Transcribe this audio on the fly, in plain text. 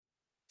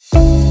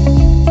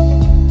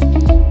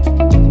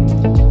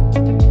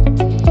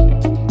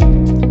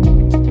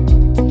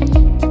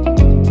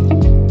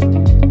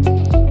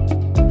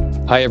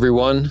Hi,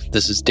 everyone.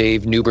 This is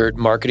Dave Newbert,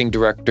 Marketing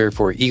Director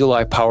for Eagle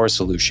Eye Power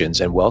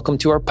Solutions, and welcome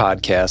to our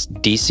podcast,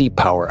 DC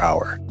Power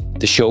Hour,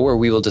 the show where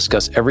we will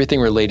discuss everything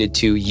related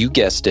to, you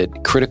guessed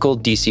it, critical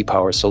DC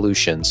power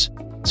solutions.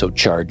 So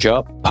charge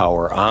up,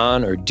 power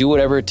on, or do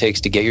whatever it takes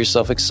to get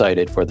yourself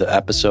excited for the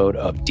episode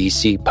of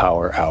DC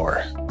Power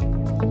Hour.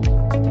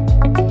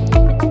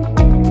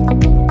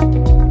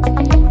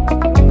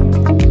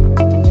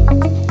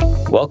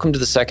 Welcome to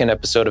the second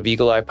episode of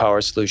Eagle Eye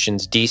Power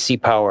Solutions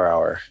DC Power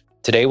Hour.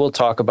 Today we'll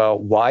talk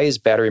about why is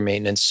battery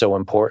maintenance so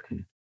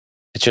important.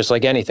 It's just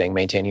like anything,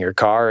 maintaining your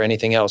car or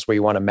anything else where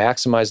you want to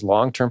maximize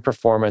long-term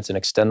performance and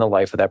extend the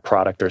life of that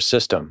product or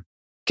system.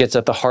 It gets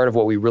at the heart of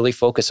what we really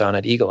focus on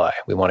at Eagle Eye.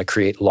 We want to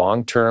create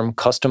long-term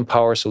custom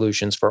power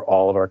solutions for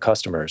all of our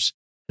customers.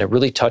 And it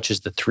really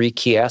touches the three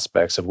key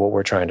aspects of what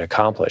we're trying to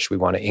accomplish. We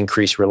want to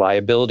increase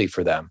reliability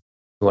for them.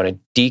 We want to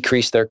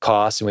decrease their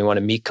costs, and we want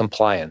to meet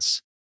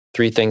compliance.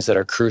 Three things that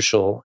are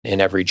crucial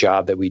in every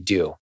job that we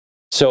do.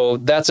 So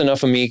that's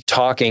enough of me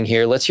talking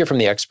here. Let's hear from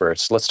the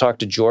experts. Let's talk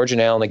to George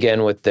and Alan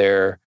again with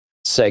their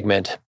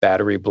segment,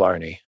 Battery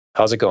Blarney.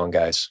 How's it going,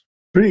 guys?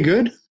 Pretty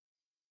good.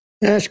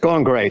 Yeah, it's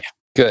going great.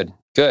 Good.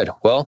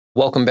 Well,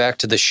 welcome back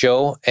to the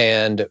show.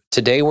 And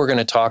today we're going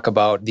to talk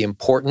about the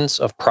importance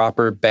of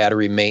proper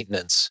battery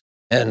maintenance.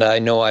 And I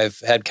know I've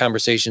had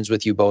conversations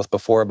with you both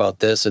before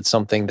about this. It's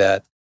something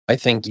that I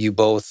think you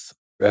both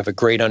have a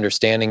great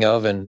understanding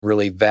of and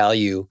really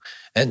value.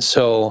 And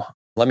so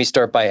let me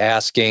start by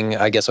asking,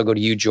 I guess I'll go to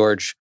you,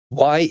 George.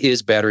 Why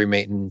is battery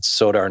maintenance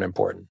so darn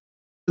important?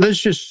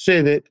 Let's just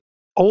say that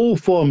all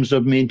forms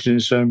of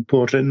maintenance are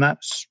important. And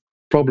that's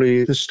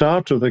probably the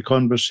start of the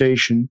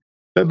conversation.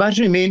 But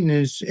battery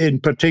maintenance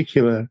in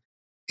particular,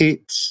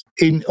 it's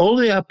in all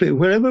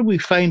wherever we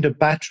find a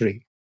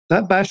battery,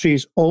 that battery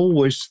is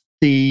always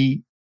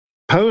the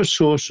power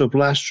source of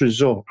last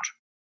resort.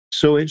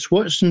 So it's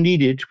what's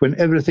needed when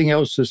everything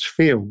else has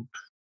failed.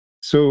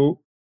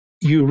 So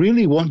you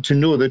really want to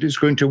know that it's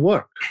going to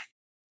work.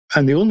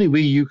 And the only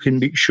way you can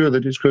make sure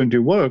that it's going to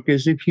work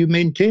is if you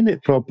maintain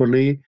it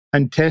properly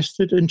and test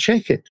it and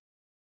check it.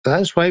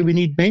 That's why we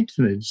need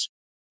maintenance.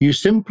 You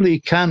simply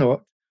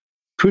cannot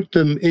put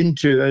them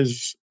into,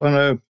 as on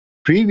a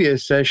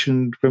previous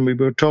session when we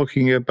were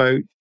talking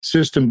about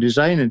system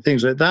design and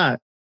things like that,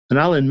 and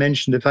Alan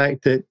mentioned the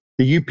fact that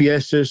the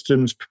UPS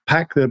systems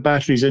pack their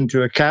batteries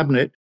into a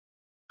cabinet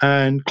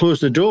and close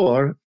the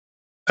door.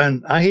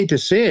 And I hate to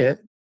say it,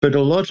 but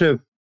a lot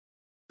of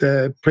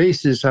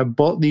places have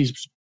bought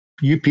these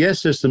UPS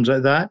systems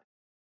like that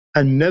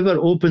and never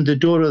opened the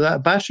door of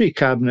that battery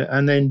cabinet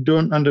and then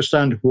don't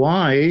understand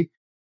why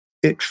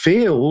it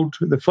failed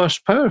the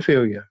first power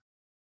failure.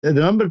 The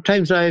number of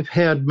times I've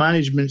heard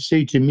management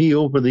say to me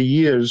over the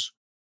years,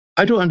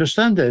 I don't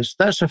understand this.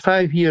 That's a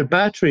 5-year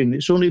battery and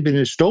it's only been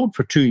installed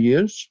for 2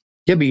 years.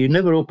 Yeah, but you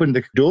never opened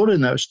the door in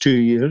those 2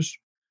 years.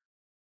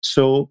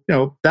 So,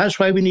 that's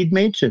why we need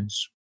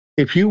maintenance.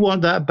 If you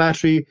want that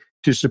battery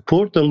to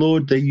support the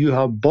load that you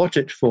have bought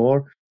it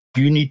for,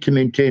 you need to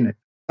maintain it.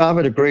 I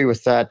would agree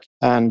with that.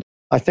 And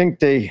I think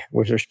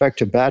with respect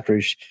to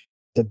batteries,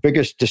 the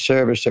biggest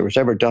disservice that was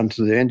ever done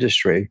to the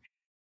industry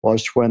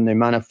was when the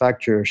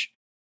manufacturers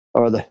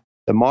or the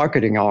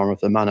marketing arm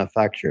of the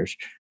manufacturers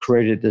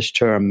created this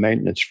term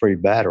maintenance-free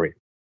battery,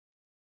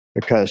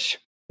 because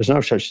there's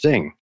no such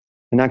thing.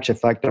 In actual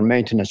fact, they're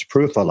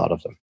maintenance-proof, a lot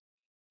of them.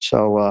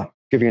 So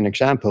give you an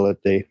example,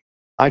 the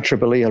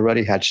IEEE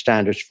already had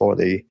standards for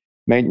the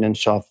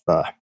maintenance of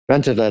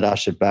vented lead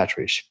acid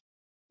batteries.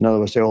 In other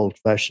words, the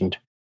old-fashioned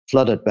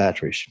flooded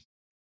batteries,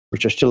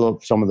 which are still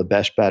some of the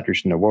best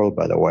batteries in the world,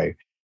 by the way.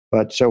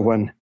 But so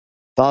when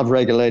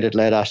valve-regulated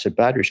lead acid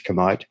batteries come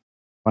out,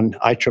 when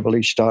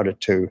IEEE started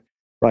to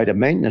write a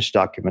maintenance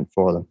document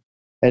for them,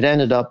 it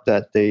ended up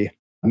that the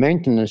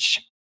maintenance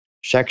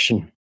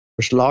section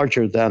was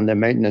larger than the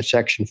maintenance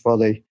section for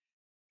the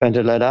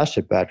vented lead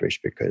acid batteries,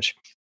 because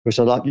there was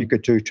a lot you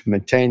could do to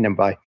maintain them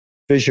by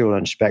visual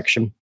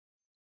inspection.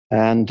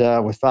 And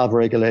with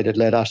valve-regulated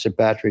lead acid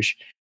batteries,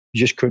 you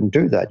just couldn't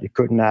do that. You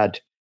couldn't add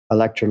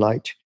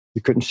electrolyte.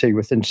 You couldn't see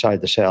what's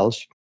inside the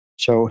cells.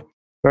 So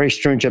very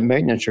stringent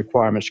maintenance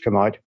requirements come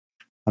out.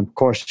 And of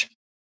course,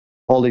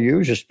 all the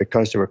users,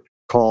 because they were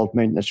called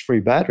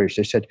maintenance-free batteries,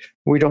 they said,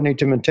 we don't need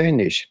to maintain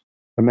these.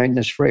 They're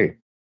maintenance-free.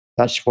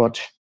 That's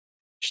what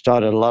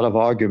started a lot of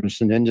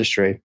arguments in the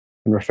industry.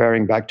 And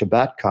referring back to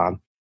BATCON,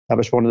 that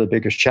was one of the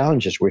biggest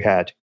challenges we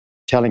had,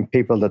 telling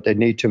people that they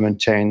need to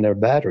maintain their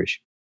batteries.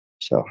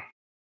 So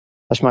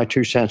that's my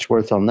 2 cents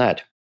worth on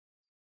that.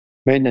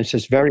 Maintenance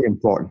is very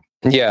important.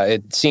 Yeah,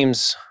 it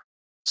seems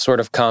sort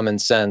of common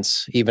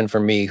sense, even for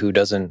me who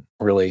doesn't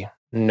really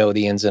know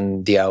the ins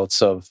and the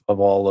outs of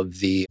all of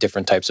the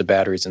different types of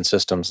batteries and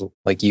systems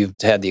like you've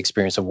had the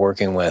experience of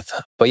working with.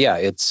 But yeah,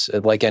 it's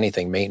like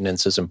anything,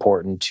 maintenance is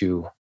important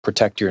to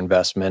protect your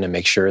investment and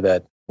make sure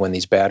that when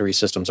these battery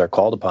systems are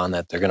called upon,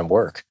 that they're going to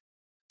work.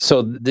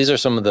 So these are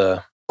some of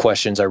the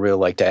questions I really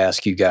like to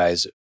ask you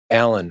guys.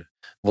 Alan,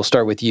 we'll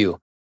start with you.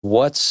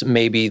 What's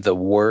maybe the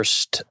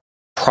worst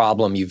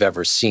problem you've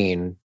ever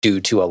seen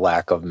due to a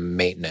lack of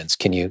maintenance.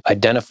 Can you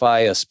identify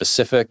a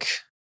specific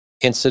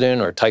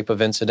incident or type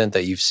of incident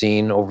that you've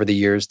seen over the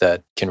years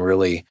that can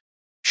really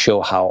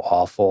show how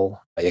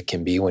awful it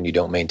can be when you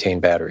don't maintain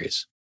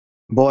batteries?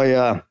 Boy,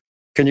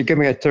 can you give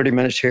me 30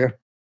 minutes here?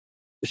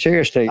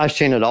 Seriously, I've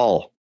seen it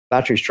all.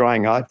 Batteries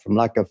drying out from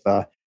lack of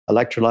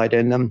electrolyte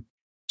in them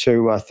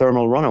to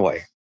thermal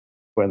runaway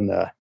when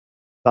the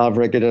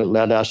valve-regulated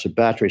lead-acid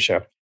batteries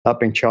are not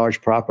being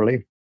charged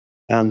properly,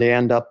 and they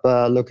end up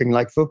looking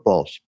like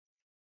footballs.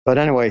 But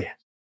anyway,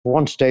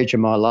 one stage in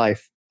my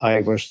life,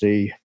 I was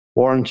the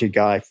warranty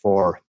guy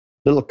for a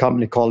little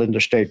company called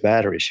Interstate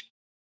Batteries.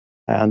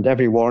 And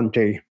every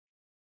warranty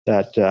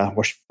that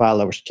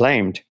was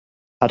claimed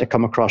had to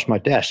come across my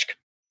desk.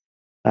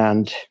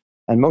 And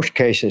in most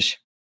cases,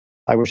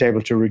 I was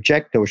able to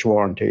reject those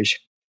warranties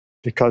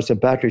because the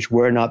batteries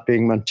were not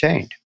being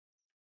maintained.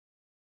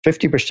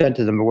 50%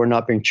 of them were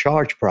not being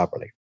charged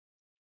properly.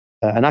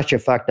 In actual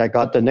fact, I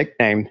got the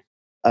nickname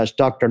as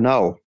Dr.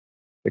 No,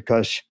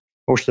 because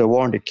most of the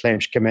warranty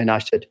claims came in. I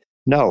said,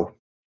 no.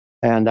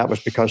 And that was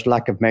because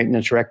lack of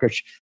maintenance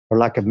records or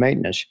lack of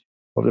maintenance.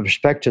 With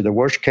respect to the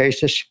worst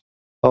cases,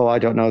 I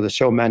don't know, there's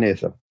so many of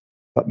them.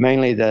 But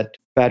mainly that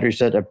batteries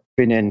that have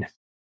been in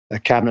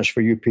cabinets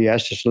for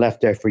UPS, just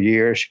left there for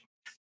years.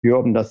 You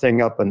open the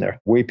thing up and they're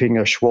weeping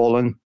or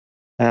swollen.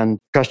 And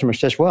the customer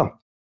says, well,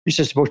 this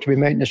is supposed to be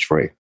maintenance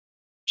free.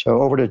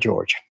 So over to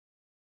George.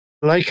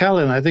 Like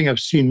Alan, I think I've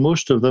seen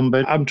most of them,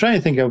 but I'm trying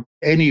to think of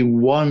any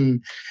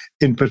one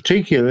in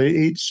particular.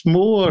 It's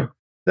more,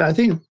 I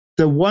think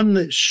the one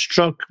that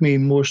struck me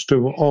most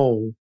of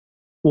all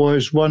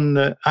was one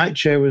that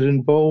actually I was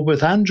involved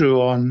with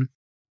Andrew on.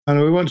 And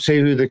we won't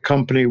say who the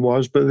company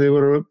was, but they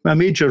were a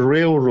major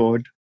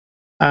railroad,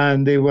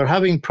 and they were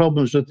having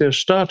problems with their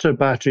starter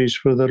batteries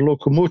for their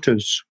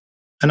locomotives.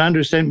 And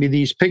Andrew sent me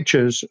these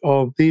pictures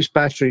of these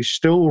batteries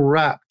still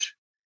wrapped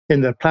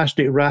in their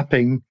plastic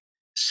wrapping,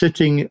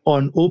 sitting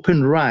on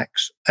open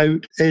racks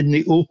out in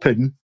the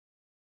open,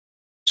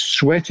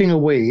 sweating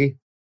away.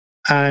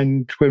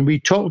 And when we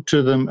talked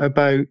to them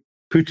about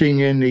putting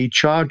in a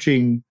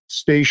charging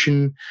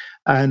station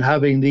and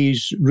having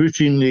these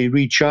routinely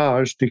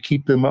recharged to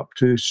keep them up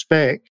to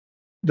spec,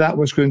 that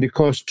was going to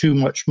cost too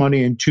much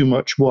money and too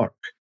much work.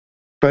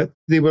 But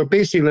they were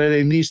basically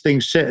letting these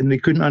things sit, and they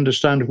couldn't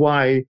understand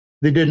why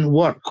they didn't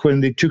work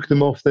when they took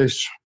them off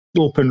this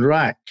open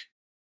rack.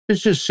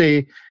 Let's just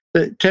say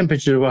that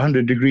temperatures of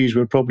 100 degrees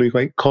were probably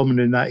quite common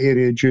in that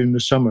area during the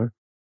summer.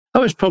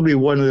 That was probably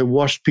one of the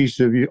worst pieces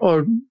of it.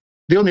 Or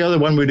the only other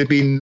one would have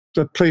been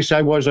the place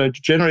I was, a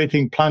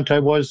generating plant I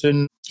was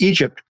in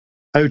Egypt,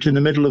 out in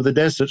the middle of the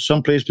desert,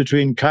 someplace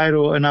between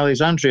Cairo and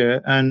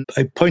Alexandria. And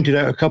I pointed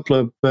out a couple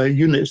of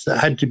units that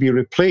had to be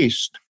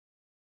replaced.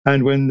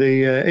 And when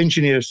the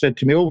engineer said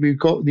to me, we've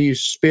got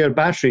these spare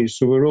batteries,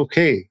 so we're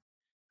okay.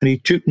 And he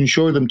took and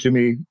showed them to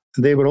me.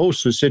 They were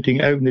also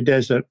sitting out in the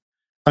desert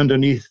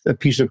underneath a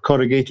piece of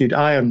corrugated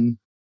iron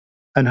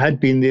and had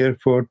been there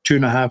for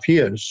 2.5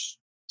 years.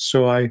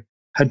 So I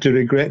had to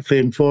regretfully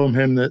inform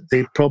him that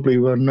they probably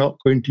were not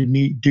going to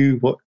do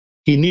what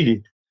he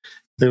needed.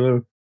 They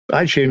were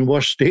actually in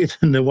worse state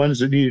than the ones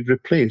that needed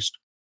replaced.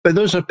 But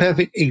those are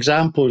perfect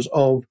examples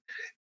of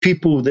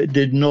people that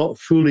did not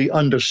fully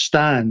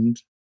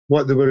understand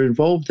what they were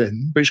involved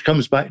in, which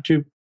comes back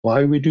to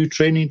why we do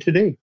training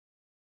today.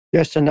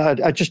 Yes, and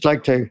I'd just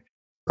like to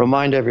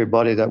remind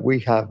everybody that we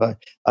have,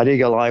 at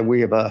Eagle Eye,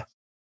 we have a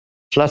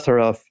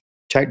plethora of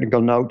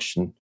technical notes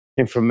and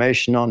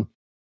information on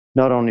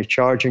not only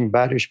charging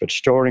batteries, but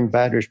storing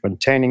batteries,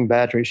 maintaining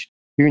batteries,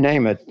 you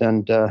name it.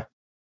 And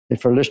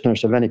if our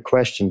listeners have any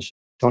questions,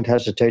 don't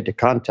hesitate to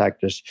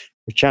contact us.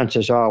 The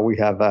chances are we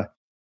have a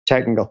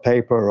technical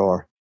paper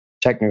or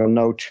technical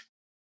note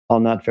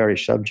on that very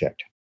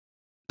subject.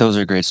 Those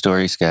are great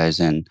stories, guys.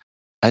 And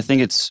I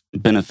think it's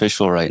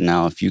beneficial right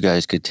now if you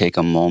guys could take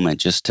a moment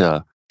just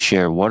to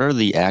share what are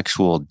the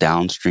actual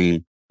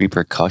downstream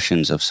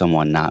repercussions of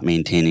someone not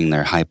maintaining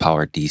their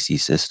high-powered DC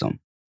system.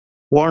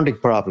 Warranty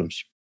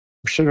problems.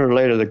 Sooner or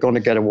later, they're going to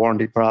get a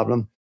warranty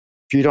problem.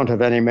 If you don't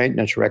have any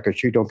maintenance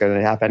records, you don't going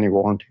to have any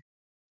warranty.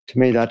 To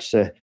me, that's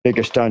the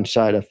biggest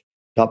downside of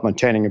not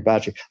maintaining a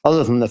battery,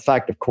 other than the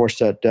fact, of course,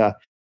 that the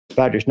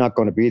battery's not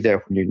going to be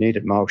there when you need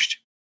it most.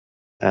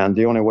 And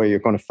the only way you're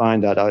going to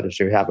find that out is if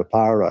you have a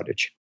power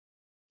outage.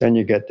 Then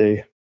you get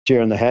the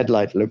deer in the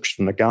headlight looks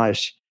from the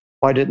guys.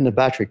 Why didn't the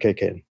battery kick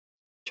in?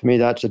 To me,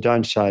 that's a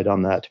downside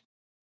on that.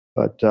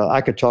 But I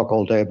could talk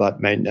all day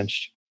about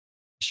maintenance.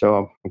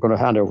 So I'm going to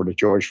hand over to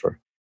George for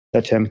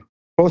let him.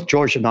 Both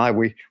George and I,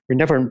 we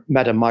never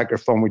met a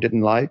microphone we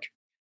didn't like.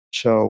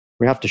 So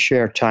we have to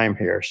share time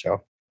here.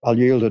 So I'll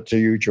yield it to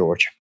you,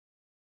 George.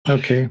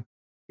 Okay.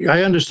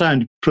 I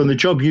understand from the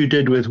job you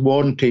did with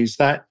warranties,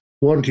 that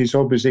warranty is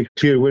obviously a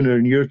clear winner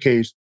in your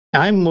case.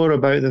 I'm more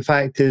about the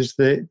fact is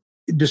that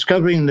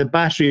discovering the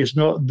battery is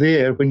not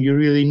there when you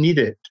really need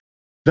it.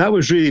 That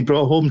was really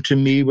brought home to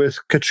me with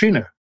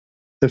Katrina.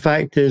 The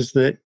fact is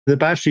that the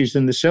batteries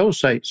in the cell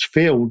sites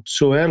failed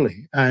so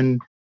early. And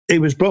it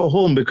was brought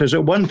home because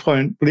at one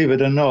point, believe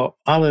it or not,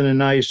 Alan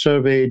and I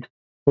surveyed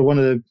for one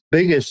of the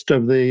biggest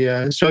of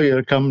the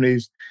cellular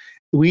companies.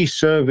 We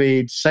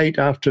surveyed site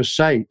after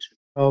site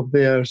of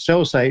their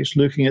cell sites,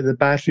 looking at the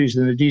batteries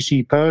and the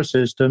DC power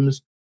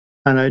systems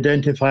and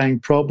identifying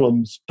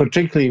problems,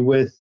 particularly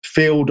with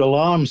failed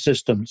alarm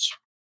systems.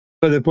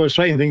 But the most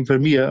frightening thing for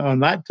me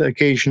on that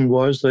occasion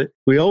was that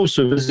we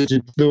also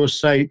visited those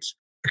sites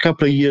a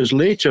couple of years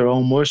later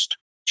almost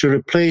to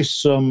replace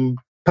some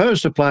power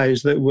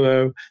supplies that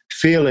were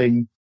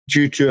failing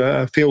due to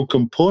a failed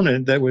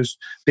component that was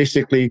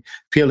basically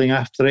failing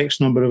after X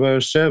number of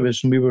hours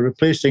service, and we were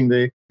replacing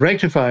the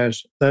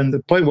rectifiers. And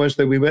the point was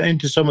that we went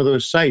into some of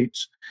those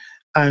sites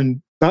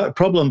and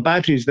problem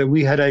batteries that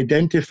we had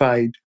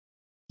identified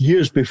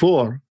years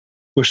before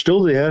were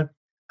still there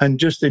and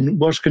just in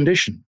worse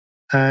condition.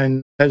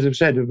 And as I've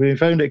said, when we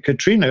found at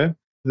Katrina,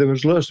 there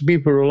was lots of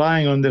people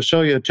relying on their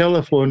cellular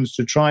telephones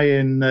to try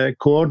and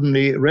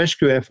coordinate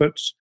rescue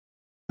efforts,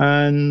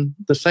 and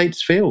the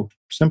sites failed.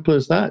 Simple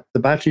as that. The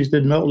batteries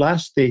did not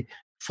last the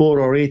 4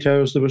 or 8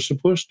 hours they were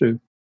supposed to.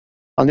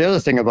 And the other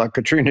thing about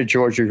Katrina,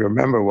 George, you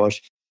remember, was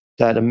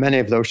that in many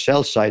of those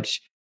cell sites,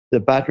 the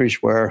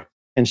batteries were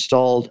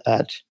installed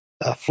at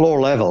floor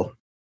level.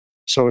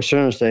 So as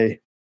soon as the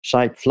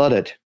site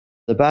flooded,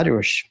 the battery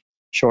was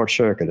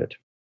short-circuited.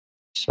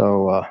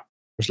 So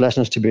there's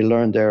lessons to be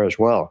learned there as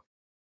well.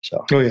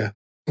 So. Oh, yeah.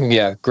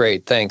 Yeah,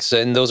 great. Thanks.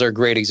 And those are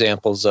great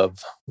examples of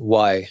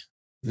why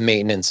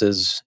maintenance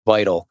is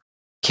vital.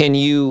 Can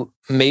you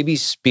maybe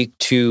speak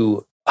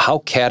to how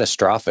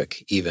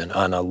catastrophic, even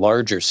on a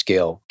larger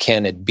scale,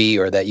 can it be,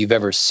 or that you've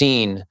ever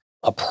seen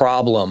a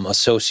problem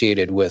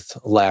associated with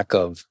lack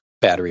of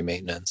battery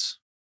maintenance?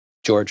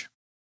 George?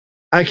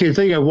 I can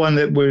think of one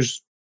that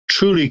was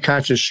truly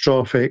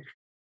catastrophic,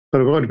 but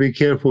I've got to be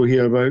careful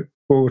here about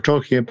what we're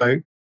talking about.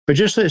 But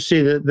just let's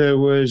say that there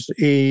was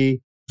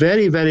a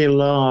very, very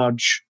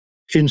large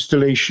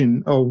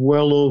installation of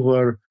well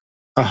over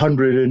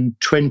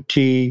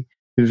 120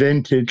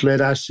 vented lead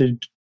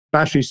acid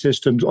battery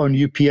systems on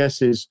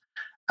UPSs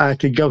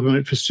at a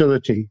government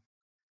facility.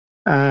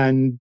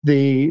 And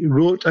they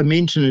wrote a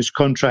maintenance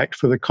contract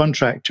for the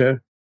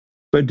contractor,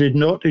 but did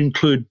not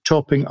include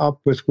topping up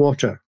with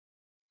water.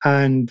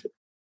 And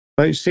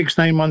about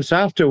 6-9 months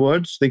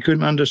afterwards, they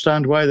couldn't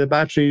understand why the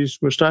batteries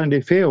were starting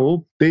to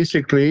fail.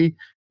 Basically,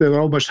 they were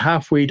almost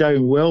halfway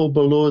down, well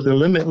below the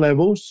limit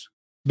levels,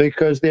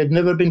 because they had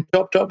never been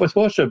topped up with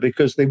water,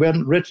 because they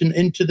weren't written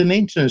into the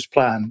maintenance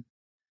plan.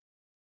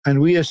 And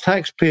we as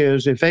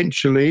taxpayers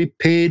eventually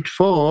paid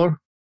for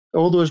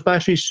all those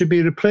batteries to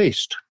be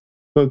replaced.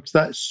 But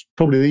that's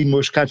probably the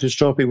most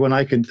catastrophic one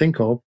I can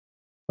think of.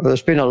 Well,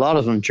 there's been a lot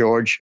of them,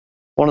 George.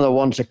 One of the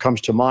ones that comes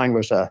to mind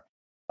was a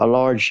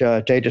large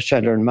data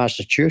center in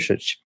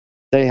Massachusetts.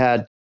 They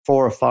had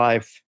 4 or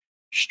 5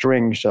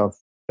 strings of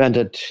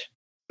vented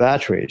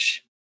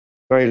batteries,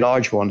 very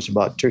large ones,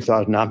 about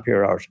 2,000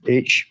 ampere hours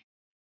each.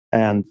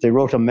 And they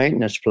wrote a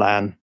maintenance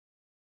plan,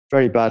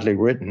 very badly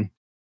written,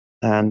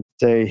 and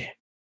they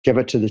give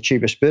it to the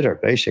cheapest bidder,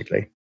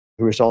 basically,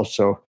 who is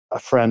also a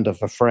friend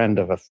of a friend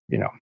of a, you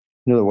know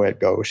the way it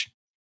goes.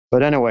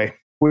 But anyway,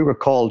 we were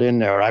called in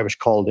there. I was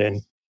called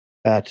in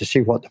to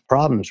see what the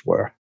problems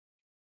were.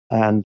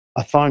 And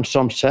I found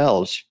some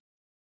cells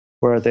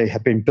where they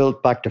had been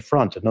built back to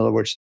front. In other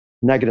words,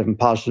 negative and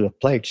positive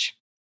plates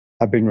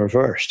have been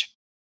reversed.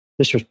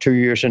 This was 2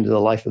 years into the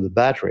life of the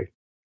battery.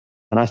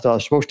 And I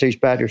thought, most of these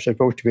batteries are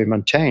supposed to be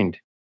maintained.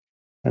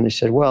 And they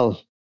said,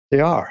 well, they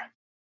are.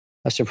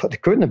 I said, well, they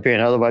couldn't have been.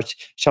 Otherwise,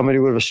 somebody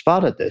would have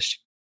spotted this.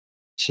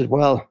 I said,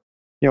 well,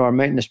 our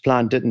maintenance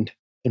plan didn't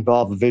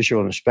involve a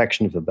visual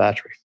inspection of the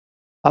battery.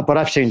 But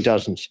I've seen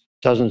dozens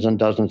and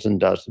dozens and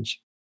dozens.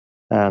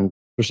 And there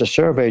was a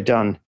survey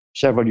done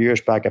several years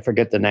back. I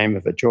forget the name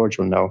of it. George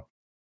will know.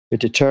 It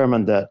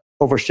determined that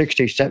over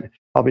 60%,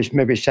 probably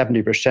maybe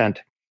 70%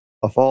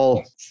 of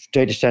all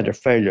data center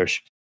failures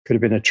could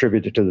have been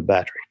attributed to the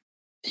battery.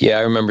 Yeah,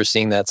 I remember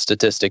seeing that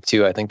statistic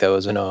too. I think that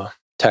was in a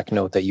tech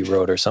note that you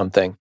wrote or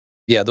something.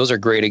 Yeah, those are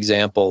great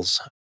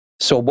examples.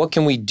 So what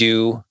can we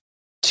do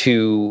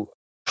to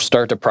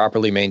start to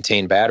properly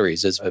maintain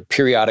batteries? Is a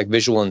periodic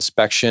visual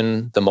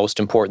inspection the most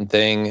important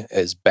thing?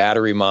 Is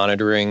battery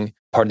monitoring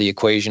part of the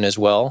equation as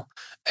well?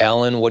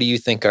 Alan, what do you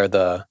think are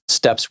the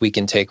steps we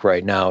can take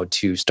right now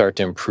to start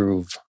to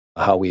improve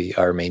how we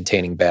are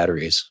maintaining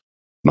batteries?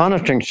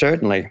 Monitoring,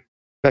 certainly,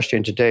 especially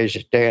in today's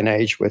day and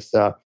age with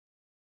the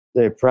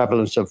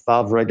prevalence of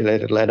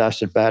valve-regulated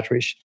lead-acid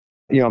batteries.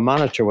 A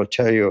monitor will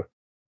tell you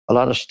a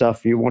lot of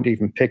stuff you won't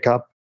even pick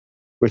up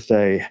with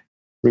a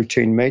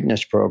routine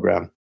maintenance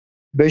program.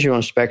 Visual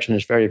inspection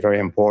is very, very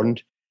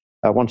important.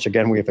 Once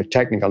again, we have a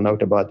technical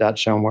note about that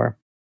somewhere.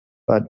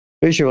 But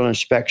visual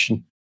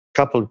inspection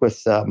coupled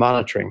with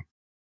monitoring,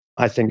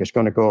 I think is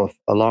going to go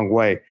a long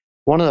way.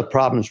 One of the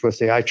problems with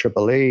the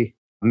IEEE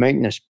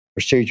maintenance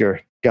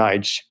procedure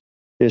guides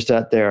is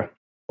that they're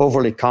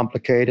overly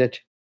complicated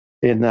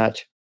in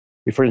that,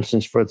 for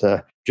instance, for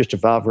just a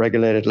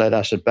valve-regulated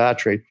lead-acid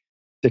battery,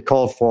 they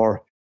call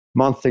for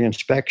monthly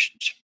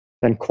inspections,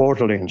 then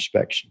quarterly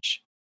inspections,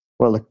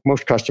 Well,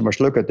 most customers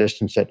look at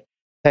this and said,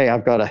 hey,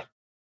 I've got a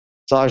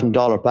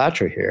 $1,000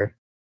 battery here.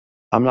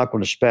 I'm not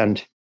going to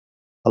spend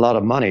a lot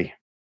of money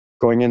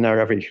going in there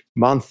every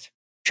month,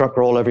 truck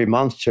roll every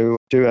month to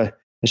do an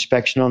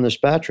inspection on this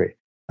battery.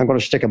 I'm going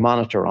to stick a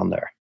monitor on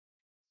there.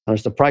 And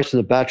as the price of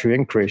the battery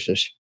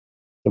increases,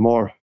 the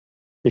more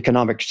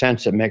economic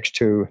sense it makes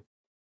to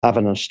have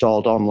an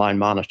installed online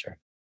monitor.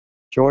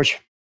 George?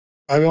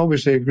 I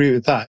obviously agree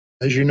with that.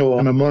 As you know,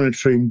 I'm a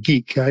monitoring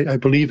geek. I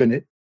believe in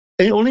it.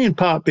 And only in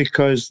part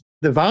because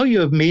the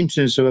value of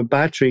maintenance of a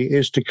battery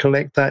is to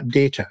collect that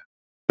data.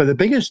 But the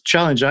biggest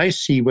challenge I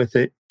see with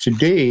it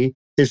today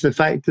is the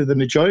fact that the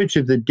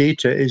majority of the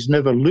data is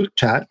never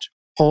looked at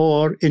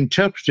or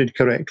interpreted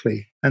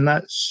correctly. And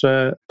that's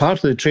part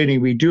of the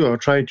training we do or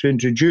try to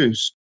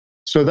introduce.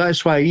 So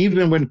that's why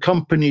even when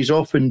companies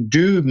often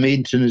do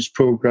maintenance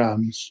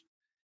programs,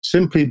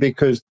 simply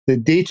because the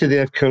data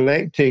they're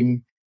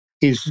collecting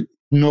is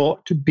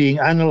not being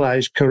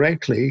analyzed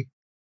correctly,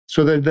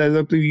 so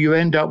that you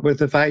end up with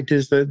the fact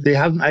is that they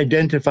haven't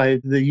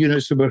identified the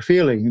units that were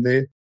failing.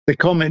 The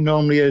comment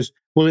normally is,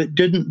 well, it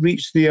didn't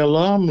reach the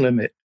alarm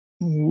limit.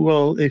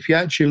 Well, if you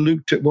actually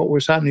looked at what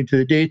was happening to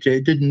the data,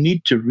 it didn't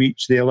need to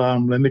reach the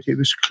alarm limit. It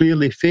was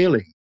clearly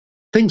failing.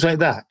 Things like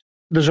that.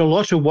 There's a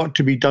lot of work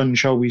to be done,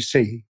 shall we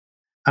say.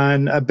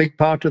 And a big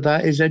part of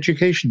that is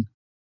education.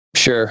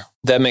 Sure,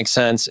 that makes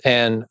sense.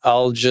 And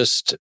I'll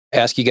just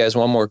ask you guys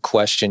one more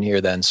question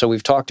here then. So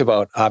we've talked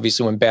about,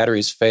 obviously, when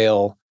batteries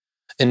fail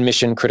in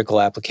mission critical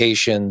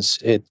applications,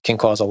 it can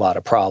cause a lot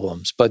of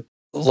problems. But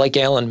like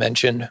Alan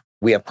mentioned,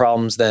 we have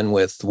problems then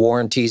with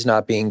warranties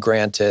not being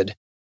granted,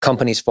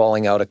 companies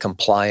falling out of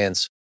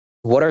compliance.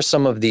 What are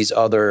some of these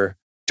other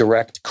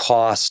direct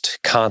cost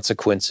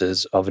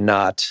consequences of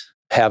not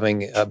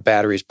having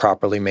batteries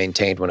properly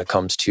maintained when it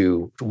comes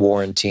to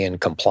warranty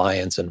and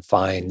compliance and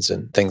fines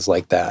and things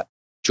like that?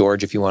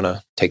 George, if you want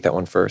to take that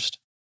one first.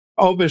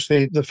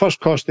 Obviously, the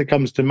first cost that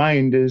comes to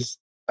mind is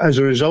as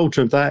a result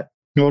of that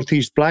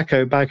Northeast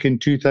blackout back in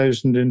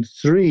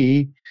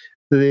 2003,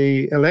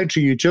 the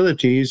electric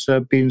utilities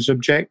have been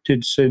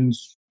subjected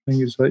since, I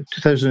think it's like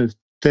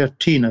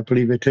 2013, I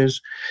believe it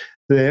is,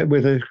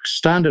 with a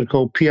standard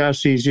called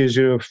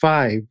PRC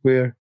 005.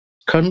 We're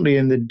currently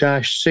in the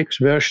Dash 6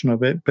 version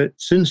of it, but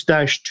since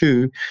Dash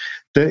 2,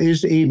 there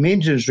is a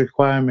maintenance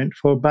requirement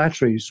for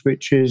batteries,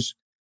 which is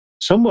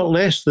somewhat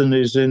less than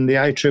is in the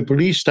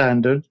IEEE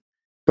standard,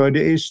 but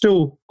it is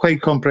still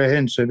quite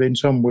comprehensive in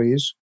some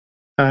ways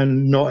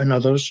and not in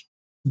others.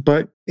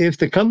 But if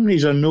the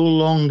companies are no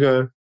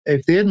longer,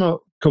 if they're not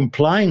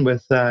complying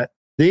with that,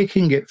 they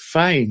can get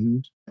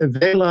fined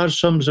very large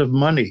sums of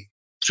money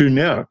through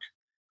NERC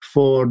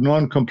for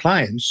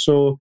non-compliance.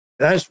 So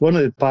that's one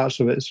of the parts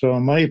of it. So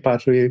on my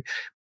part,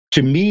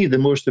 to me, the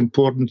most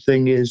important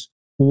thing is,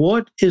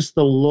 what is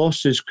the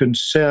losses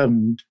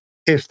concerned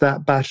if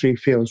that battery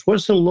fails?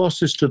 What's the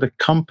losses to the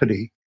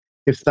company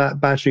if that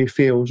battery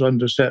fails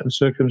under certain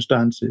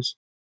circumstances?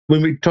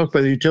 When we talk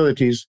about the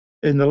utilities,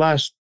 in the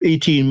last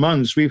 18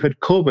 months, we've had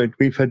COVID,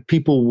 we've had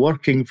people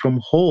working from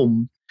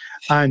home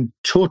and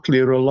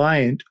totally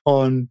reliant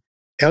on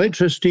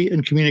electricity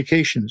and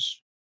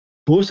communications,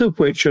 both of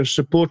which are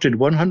supported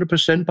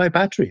 100% by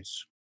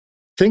batteries.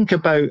 Think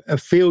about a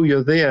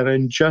failure there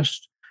and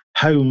just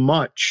how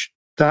much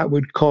that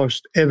would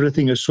cost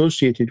everything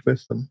associated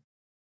with them.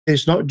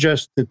 It's not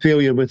just the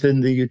failure within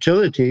the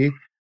utility,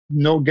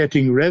 not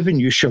getting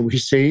revenue, shall we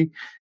say,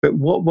 but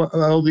what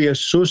are all the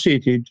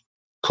associated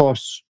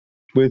costs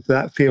with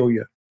that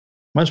failure?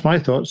 That's my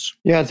thoughts.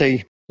 Yeah,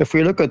 if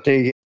we look at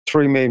the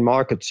three main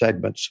market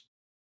segments,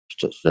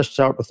 let's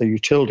start with the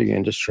utility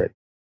industry.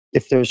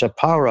 If there's a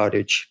power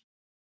outage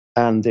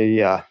and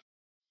the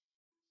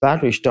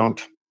batteries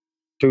don't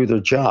do their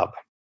job,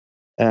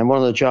 and one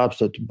of the jobs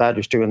that the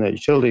batteries do in the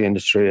utility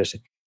industry is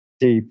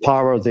the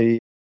power the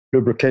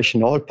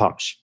lubrication oil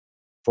pumps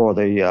for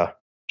the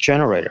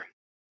generator.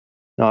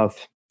 Now,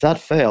 if that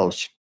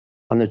fails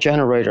and the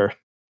generator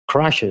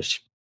crashes,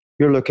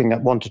 you're looking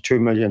at $1 to $2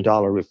 million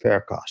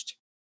repair cost.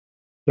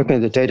 Looking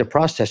at the data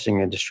processing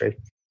industry,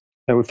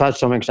 and we've had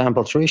some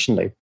examples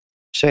recently.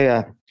 Say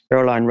an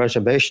airline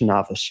reservation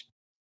office,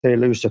 they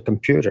lose a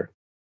computer.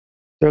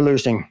 They're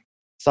losing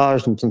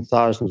thousands and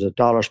thousands of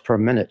dollars per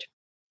minute.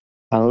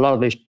 And a lot of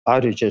these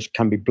outages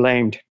can be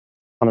blamed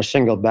on a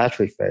single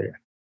battery failure.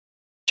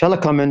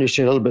 Telecom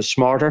industry is a little bit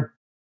smarter.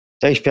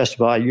 They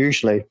specify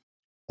usually,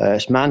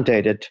 it's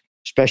mandated,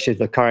 especially if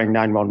they're carrying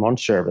 911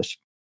 service,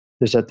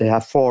 is that they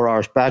have 4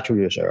 hours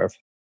battery reserve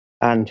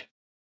and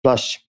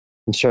plus,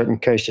 in certain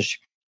cases,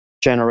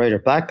 generator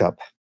backup.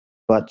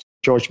 But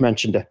George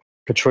mentioned the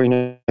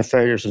Katrina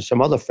failures and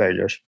some other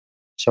failures.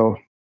 So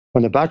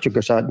when the battery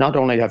goes out, not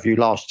only have you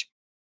lost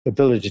the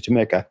ability to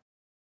make a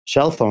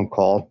cell phone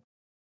call,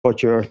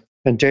 but you're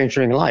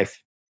endangering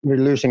life. You're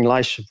losing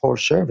life support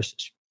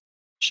services.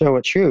 So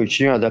it's huge.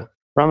 You know, the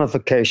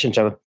ramifications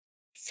of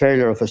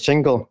failure of a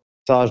single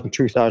 $1,000,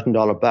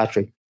 $2,000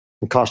 battery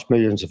can cost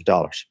millions of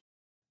dollars.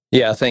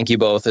 Yeah, thank you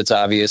both. It's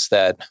obvious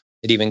that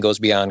it even goes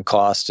beyond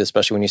cost,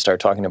 especially when you start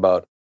talking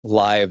about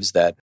lives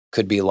that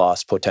could be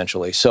lost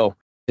potentially. So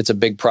it's a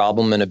big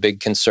problem and a big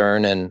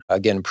concern. And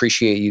again,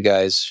 appreciate you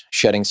guys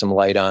shedding some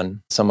light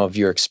on some of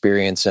your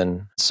experience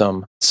and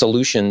some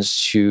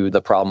solutions to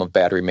the problem of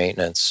battery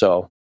maintenance.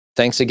 So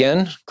thanks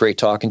again. Great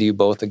talking to you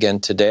both again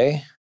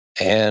today.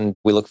 And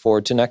we look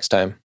forward to next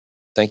time.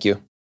 Thank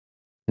you.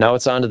 Now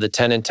it's on to the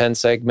 10 and 10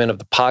 segment of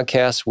the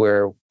podcast,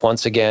 where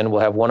once again,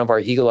 we'll have one of our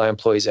Eagle Eye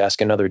employees ask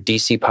another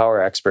DC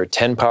Power expert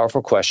 10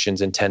 powerful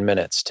questions in 10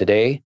 minutes.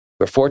 Today,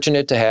 we're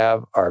fortunate to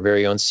have our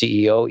very own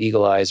CEO,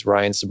 Eagle Eye's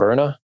Ryan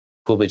Saberna,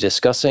 who will be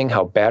discussing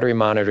how battery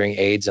monitoring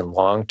aids in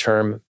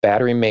long-term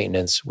battery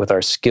maintenance with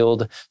our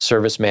skilled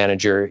service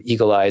manager,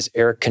 Eagle Eye's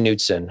Eric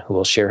Knudsen, who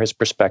will share his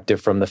perspective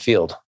from the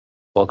field.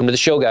 Welcome to the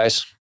show,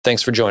 guys.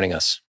 Thanks for joining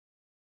us.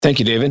 Thank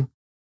you, David.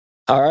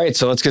 All right,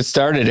 so let's get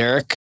started,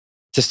 Eric.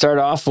 To start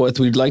off with,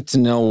 we'd like to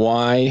know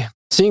why,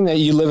 seeing that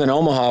you live in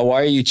Omaha,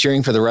 why are you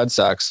cheering for the Red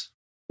Sox?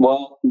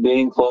 Well,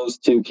 being close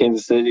to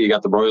Kansas City, you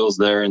got the Royals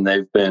there, and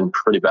they've been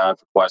pretty bad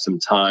for quite some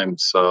time.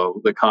 So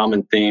the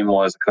common theme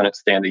was couldn't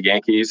stand the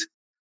Yankees.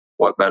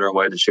 What better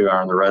way to cheer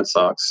on the Red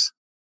Sox?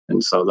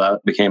 And so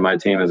that became my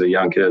team as a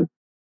young kid.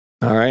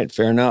 All right,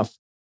 fair enough.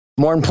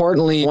 More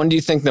importantly, when do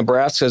you think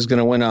Nebraska is going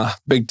to win a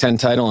Big Ten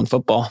title in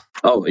football?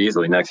 Oh,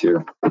 easily next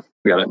year.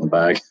 We got it in the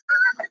bag.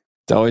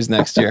 It's always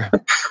next year.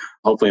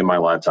 Hopefully in my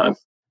lifetime.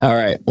 All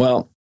right.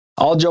 Well,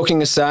 all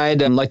joking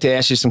aside, I'd like to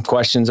ask you some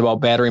questions about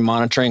battery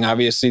monitoring.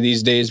 Obviously,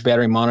 these days,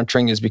 battery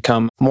monitoring has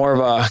become more of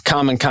a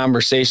common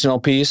conversational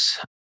piece.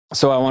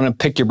 So I want to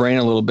pick your brain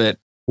a little bit.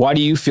 Why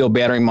do you feel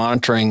battery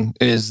monitoring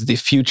is the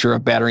future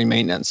of battery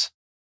maintenance?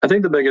 I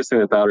think the biggest thing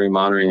with battery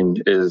monitoring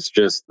is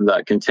just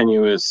that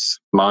continuous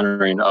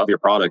monitoring of your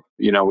product.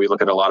 You know, we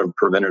look at a lot of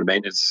preventative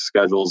maintenance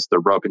schedules. They're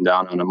broken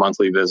down on a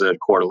monthly visit,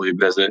 quarterly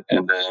visit,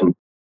 and then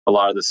a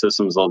lot of the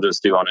systems they'll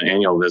just do on an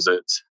annual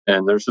visit.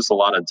 And there's just a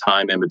lot of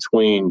time in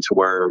between to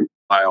where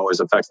I always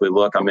effectively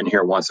look, I'm in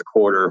here once a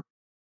quarter.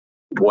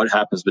 What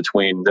happens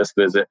between this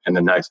visit and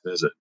the next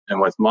visit?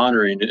 And with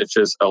monitoring, it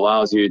just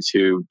allows you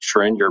to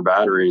trend your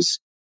batteries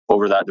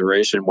over that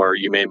duration where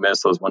you may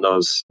miss those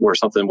windows where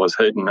something was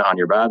hidden on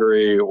your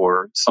battery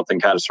or something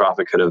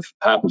catastrophic could have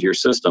happened to your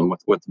system.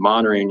 With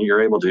monitoring,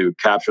 you're able to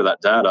capture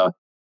that data.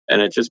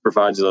 And it just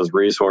provides you those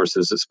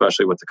resources,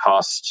 especially with the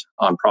cost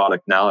on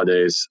product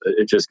nowadays.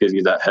 It just gives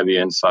you that heavy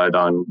insight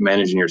on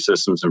managing your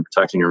systems and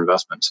protecting your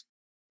investments.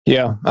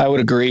 Yeah, I would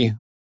agree.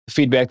 The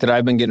feedback that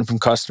I've been getting from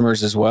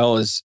customers as well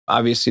is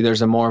obviously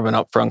there's a more of an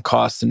upfront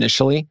cost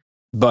initially,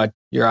 but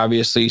you're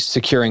obviously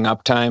securing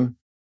uptime.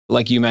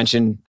 Like you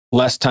mentioned,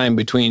 less time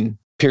between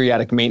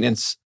periodic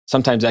maintenance.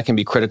 Sometimes that can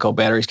be critical.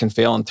 Batteries can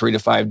fail in 3 to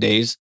 5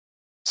 days.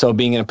 So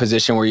being in a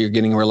position where you're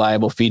getting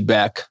reliable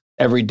feedback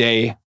every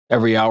day,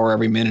 every hour,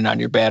 every minute on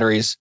your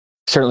batteries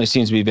certainly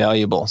seems to be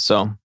valuable.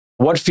 So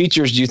what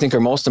features do you think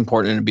are most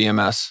important in a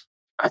BMS?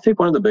 I think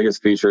one of the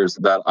biggest features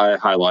that I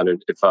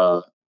highlighted if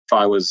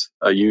I was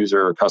a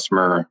user or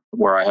customer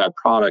where I had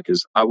product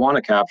is I want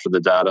to capture the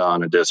data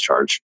on a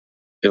discharge.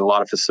 A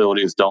lot of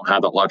facilities don't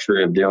have that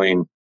luxury of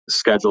doing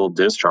scheduled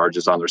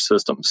discharges on their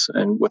systems.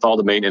 And with all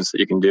the maintenance that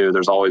you can do,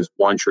 there's always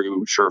one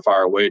true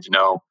surefire way to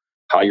know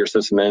how your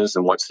system is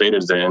and what state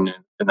it's in.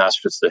 And that's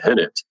just to hit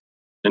it.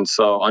 And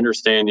so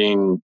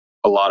understanding,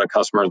 a lot of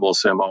customers will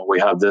assume, oh, we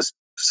have this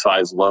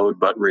size load,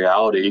 but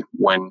reality,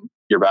 when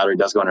your battery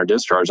does go under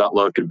discharge, that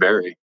load could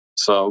vary.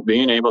 So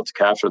being able to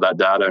capture that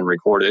data and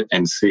record it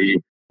and see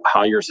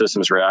how your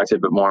systems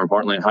reacted, but more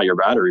importantly, how your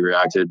battery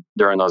reacted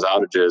during those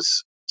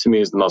outages, to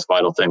me is the most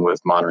vital thing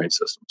with monitoring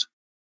systems.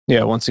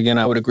 Yeah, once again,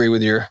 I would agree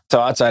with your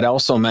thoughts. I'd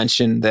also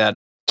mention that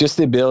just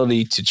the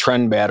ability to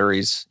trend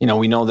batteries,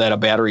 we know that a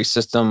battery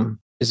system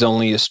is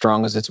only as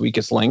strong as its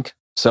weakest link.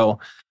 So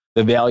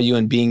the value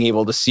in being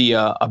able to see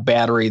a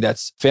battery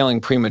that's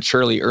failing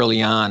prematurely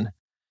early on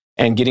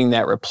and getting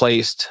that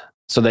replaced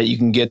so that you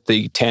can get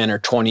the 10 or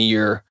 20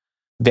 year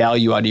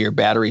value out of your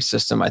battery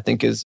system, I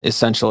think is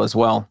essential as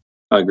well.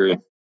 I agree.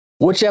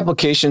 Which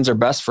applications are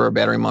best for a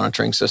battery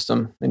monitoring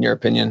system, in your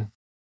opinion?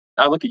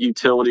 I look at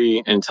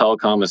utility and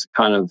telecom as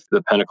kind of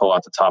the pinnacle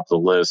at the top of the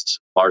list,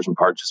 large in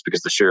part just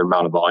because the sheer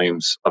amount of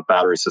volumes of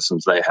battery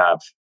systems they have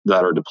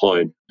that are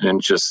deployed. And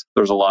just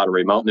there's a lot of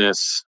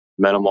remoteness,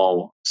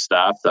 minimal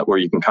staff that where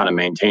you can kind of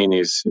maintain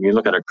these. If you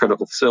look at a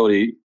critical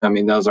facility,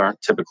 those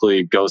aren't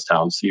typically ghost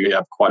towns. You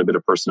have quite a bit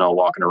of personnel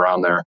walking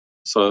around there.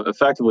 So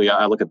effectively,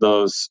 I look at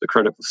those, the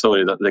critical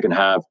facility that they can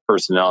have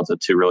personnel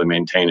to really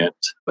maintain it.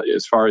 But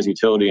as far as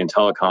utility and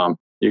telecom,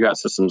 you got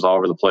systems all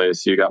over the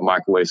place. You got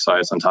microwave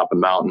sites on top of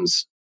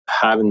mountains.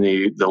 Having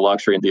the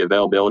luxury and the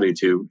availability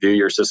to view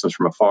your systems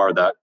from afar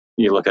that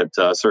you look at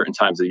certain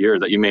times of year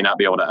that you may not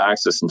be able to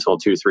access until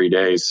 2-3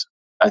 days.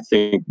 I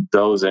think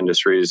those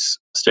industries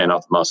stand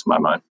out the most in my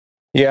mind.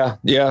 Yeah.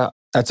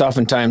 That's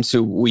oftentimes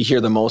who we hear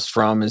the most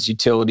from is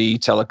utility,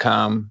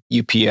 telecom,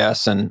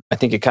 UPS. And I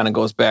think it kind of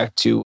goes back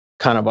to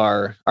kind of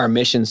our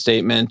mission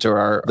statement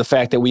or the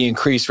fact that we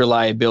increase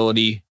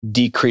reliability,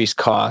 decrease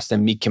cost,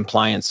 and meet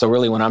compliance. So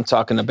really, when I'm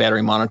talking to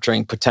battery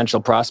monitoring potential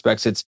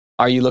prospects, it's,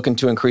 are you looking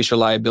to increase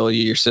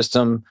reliability of your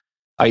system?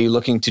 Are you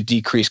looking to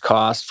decrease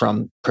cost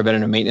from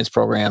preventative maintenance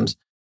programs?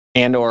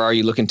 And or are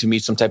you looking to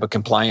meet some type of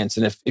compliance?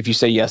 And if you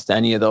say yes to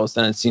any of those,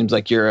 then it seems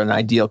like you're an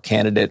ideal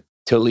candidate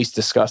to at least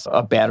discuss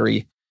a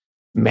battery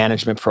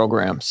management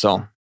program.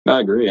 So I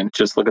agree. And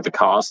just look at the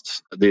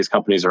costs these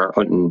companies are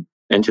putting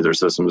into their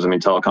systems. I mean,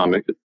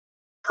 telecom,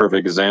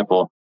 perfect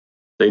example.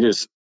 They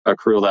just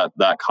accrue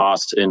that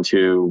cost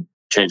into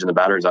changing the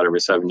batteries out every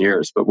 7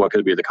 years. But what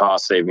could be the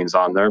cost savings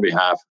on their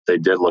behalf if they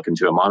did look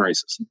into a monitoring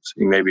system? So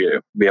you may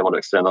be able to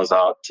extend those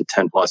out to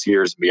 10 plus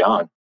years and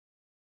beyond.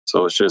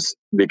 So it's just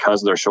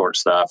because they're short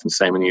staffed, and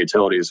same in the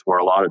utilities, where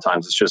a lot of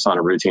times it's just on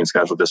a routine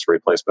schedule just to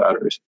replace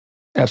batteries.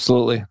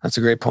 absolutely. That's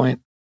a great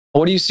point.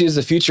 What do you see as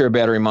the future of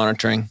battery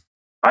monitoring?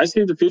 I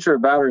see the future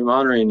of battery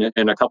monitoring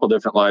in a couple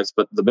different lights,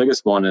 but the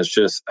biggest one is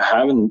just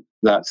having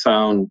that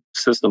sound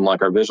system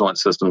like our Vigilant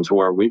system to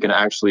where we can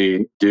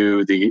actually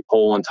do the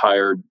whole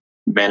entire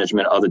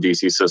management of the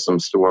DC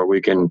systems, to where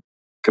we can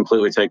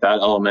completely take that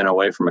element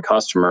away from a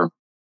customer,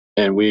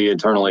 and we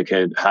internally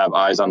could have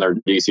eyes on their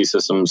DC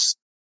systems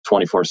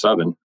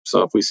 24/7.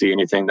 So if we see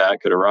anything that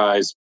could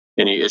arise,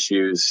 any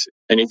issues,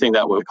 anything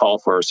that would call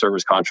for a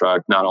service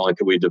contract, not only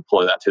could we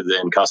deploy that to the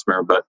end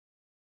customer, but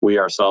we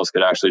ourselves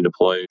could actually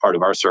deploy part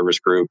of our service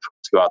group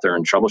to go out there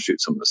and troubleshoot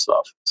some of this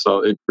stuff. So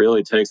it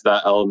really takes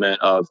that element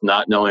of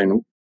not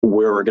knowing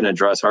where we're going to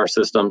address our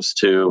systems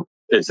to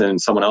it's in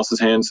someone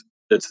else's hands.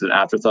 It's an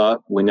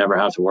afterthought. We never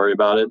have to worry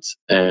about it.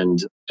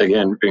 And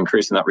again,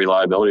 increasing that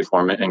reliability for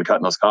them and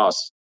cutting those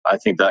costs. I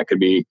think that could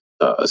be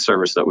a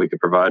service that we could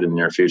provide in the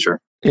near future.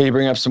 Yeah, you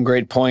bring up some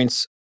great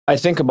points. I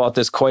think about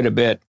this quite a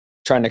bit,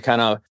 trying to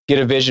kind of get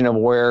a vision of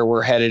where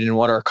we're headed and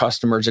what our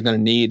customers are going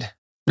to need.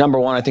 Number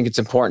one, I think it's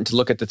important to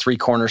look at the 3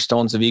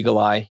 cornerstones of Eagle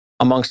Eye.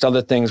 Amongst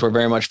other things, we're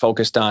very much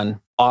focused on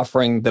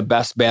offering the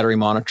best battery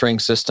monitoring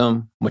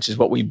system, which is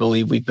what we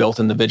believe we've built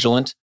in the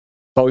Vigilant.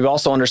 But we've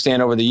also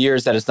understand over the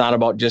years that it's not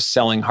about just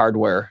selling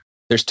hardware.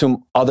 There's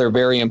 2 other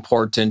very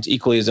important,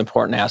 equally as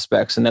important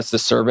aspects, and that's the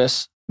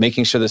service,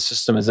 making sure the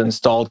system is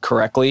installed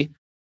correctly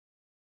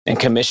and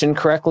commissioned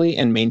correctly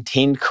and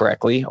maintained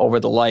correctly over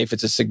the life.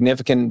 It's a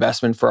significant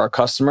investment for our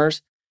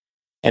customers,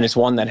 and it's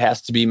one that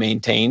has to be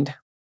maintained.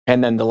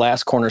 And then the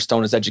last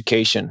cornerstone is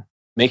education,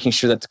 making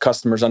sure that the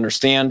customers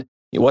understand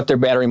what their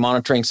battery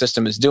monitoring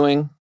system is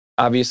doing.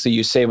 Obviously,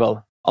 you save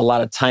a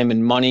lot of time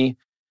and money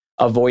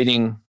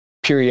avoiding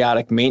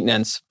periodic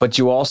maintenance, but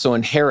you also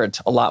inherit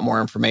a lot more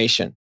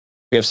information.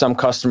 We have some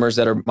customers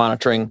that are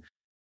monitoring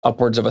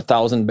upwards of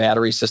 1,000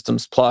 battery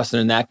systems plus,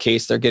 and in that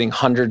case, they're getting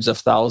hundreds of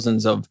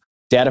thousands of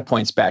data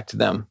points back to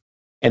them.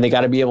 And they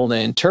got to be able to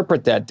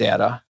interpret that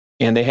data,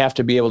 and they have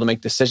to be able to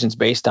make decisions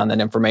based on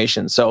that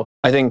information. So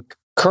I think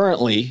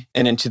currently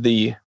and into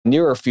the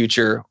nearer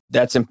future,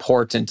 that's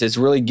important, is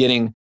really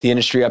getting the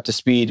industry up to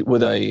speed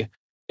with a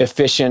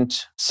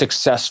efficient,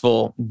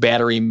 successful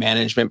battery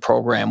management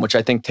program, which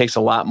I think takes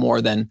a lot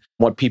more than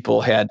what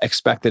people had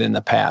expected in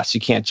the past.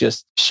 You can't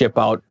just ship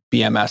out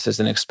BMSs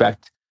and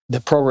expect the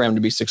program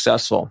to be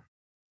successful.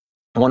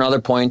 One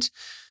other point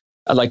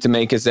I'd like to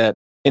make is that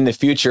in the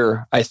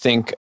future, I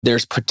think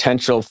there's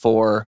potential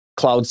for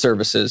cloud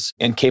services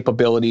and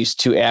capabilities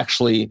to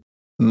actually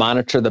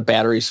monitor the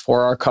batteries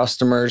for our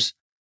customers,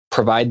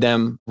 provide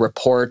them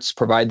reports,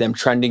 provide them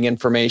trending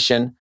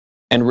information,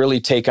 and really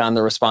take on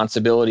the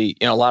responsibility.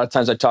 A lot of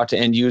times I talk to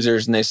end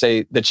users and they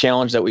say the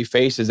challenge that we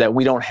face is that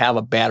we don't have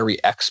a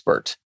battery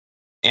expert.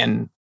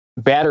 And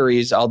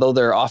batteries, although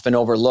they're often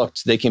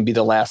overlooked, they can be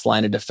the last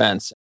line of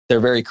defense. They're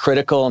very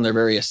critical and they're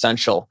very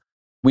essential.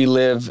 We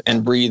live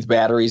and breathe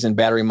batteries and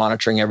battery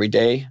monitoring every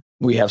day.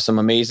 We have some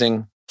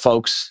amazing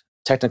folks,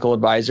 technical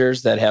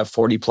advisors that have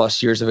 40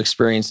 plus years of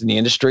experience in the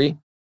industry,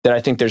 that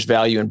I think there's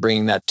value in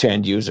bringing that to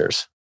end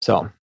users.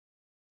 So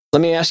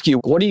let me ask you,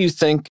 what do you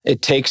think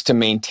it takes to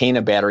maintain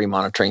a battery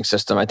monitoring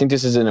system? I think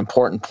this is an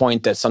important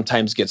point that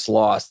sometimes gets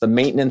lost, the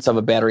maintenance of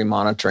a battery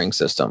monitoring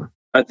system.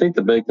 I think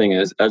the big thing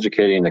is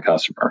educating the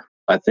customer.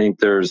 I think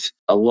there's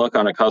a look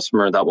on a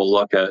customer that will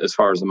look at, as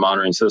far as the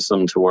monitoring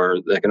system, to where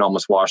they can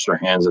almost wash their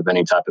hands of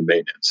any type of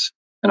maintenance.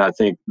 And I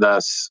think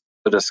that's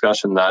a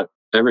discussion that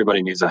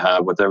everybody needs to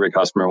have with every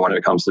customer when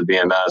it comes to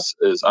BMS,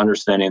 is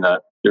understanding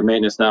that your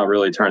maintenance now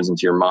really turns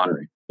into your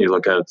monitoring. You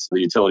look at the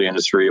utility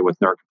industry with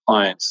NERC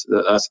compliance,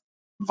 that's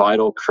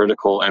vital,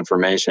 critical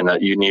information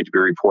that you need to be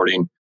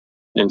reporting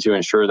and to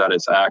ensure that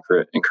it's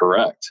accurate and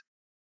correct.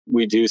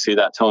 We do see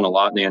that tone a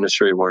lot in the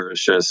industry, where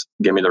it's just,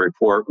 give me the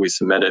report, we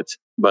submit it.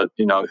 But,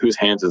 whose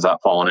hands is that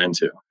falling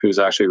into? Who's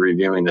actually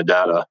reviewing the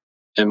data?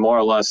 And more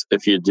or less,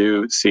 if you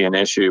do see an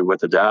issue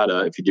with the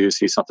data, if you do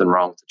see something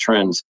wrong with the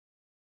trends,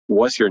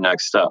 what's your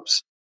next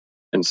steps?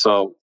 And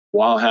so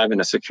while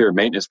having a secure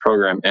maintenance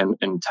program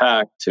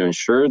intact to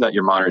ensure that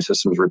your monitoring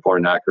system is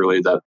reporting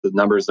accurately, that the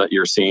numbers that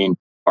you're seeing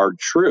are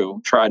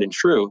true, tried and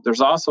true,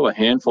 there's also a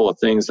handful of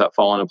things that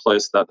fall into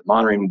place that the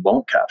monitoring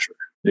won't capture.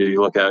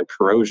 You look at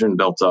corrosion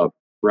built up,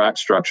 rack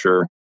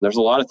structure. There's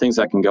a lot of things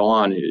that can go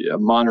on.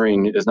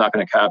 Monitoring is not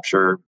going to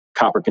capture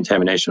copper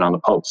contamination on the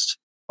post,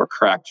 or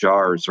cracked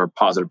jars, or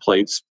positive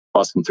plates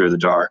busting through the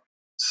jar.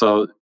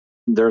 So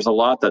there's a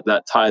lot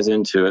that ties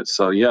into it.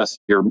 So yes,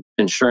 you're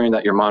ensuring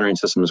that your monitoring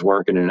system is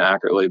working and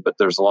accurately, but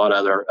there's a lot of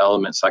other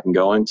elements that can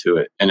go into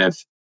it. And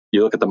if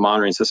you look at the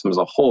monitoring system as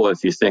a whole,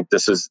 if you think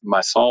this is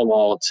my solve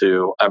all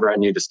to ever I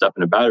need to step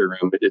in a battery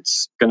room,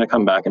 it's going to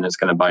come back and it's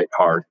going to bite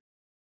hard.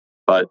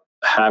 But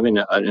having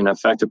an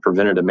effective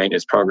preventative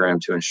maintenance program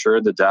to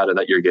ensure the data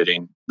that you're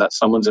getting, that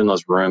someone's in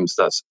those rooms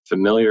that's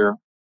familiar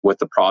with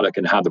the product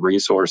and have the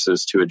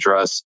resources to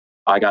address,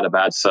 I got a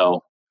bad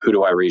cell, who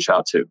do I reach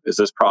out to? Is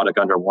this product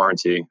under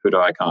warranty? Who do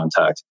I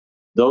contact?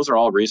 Those are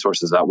all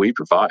resources that we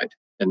provide.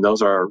 And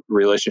those are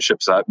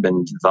relationships that have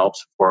been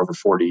developed for over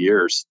 40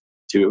 years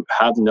to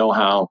have the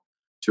know-how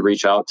to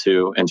reach out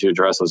to and to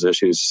address those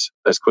issues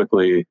as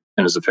quickly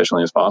and as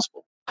efficiently as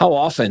possible. How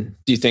often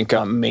do you think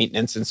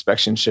maintenance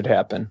inspection should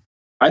happen?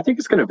 I think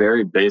it's going to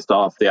vary based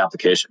off the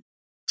application.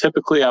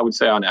 Typically, I would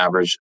say on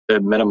average,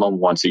 at minimum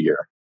once a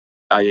year.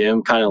 I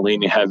am kind of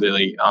leaning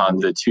heavily on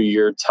the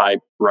 2-year type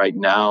right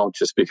now,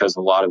 just because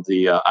a lot of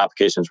the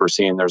applications we're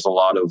seeing, there's a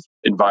lot of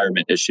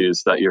environment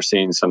issues that you're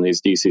seeing some of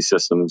these DC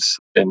systems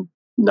in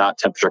not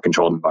temperature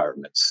controlled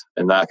environments.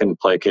 And that can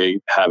play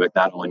havoc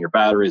not only on your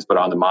batteries, but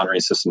on the monitoring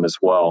system as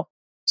well.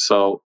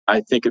 So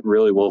I think it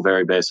really will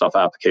vary based off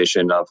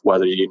application of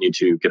whether you need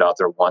to get out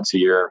there once a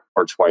year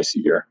or twice a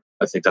year.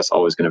 I think that's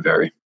always going to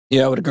vary.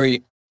 Yeah, I would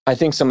agree. I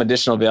think some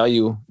additional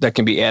value that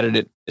can be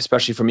added,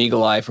 especially from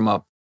Eagle Eye, from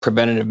a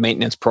preventative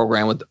maintenance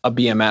program with a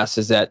BMS,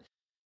 is that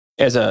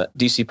as a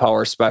DC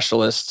power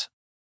specialist,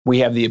 we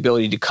have the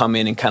ability to come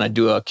in and kind of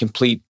do a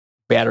complete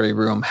battery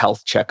room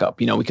health checkup.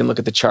 You know, we can look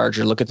at the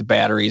charger, look at the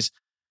batteries,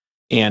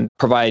 and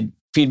provide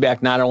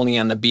feedback not only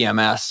on the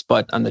BMS,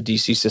 but on the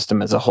DC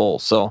system as a whole.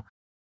 So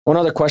one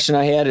other question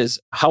I had is,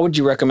 how would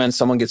you recommend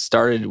someone get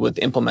started with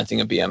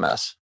implementing a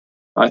BMS?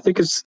 I think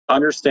it's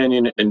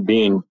understanding and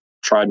being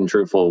tried and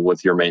truthful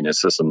with your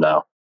maintenance system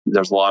now.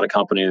 There's a lot of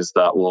companies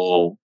that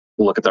will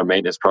look at their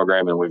maintenance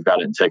program and we've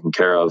got it taken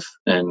care of.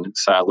 And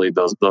sadly,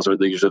 those are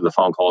usually the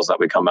phone calls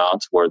that we come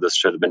out where this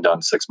should have been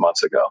done 6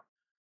 months ago.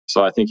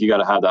 So I think you got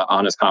to have that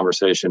honest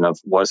conversation of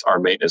what's our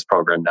maintenance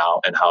program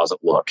now and how does it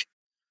look?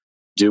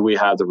 Do we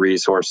have the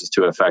resources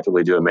to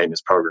effectively do a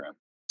maintenance program?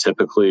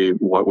 Typically,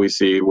 what we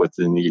see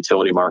within the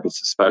utility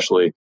markets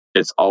especially,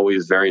 it's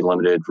always very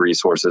limited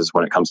resources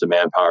when it comes to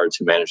manpower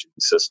to manage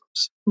these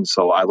systems. And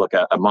so I look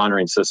at a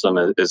monitoring system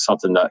as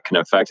something that can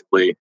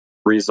effectively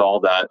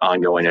resolve that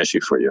ongoing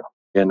issue for you.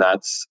 And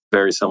that's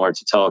very similar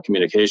to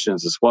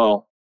telecommunications as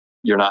well.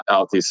 You're not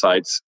out these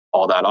sites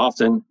all that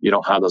often. You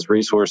don't have those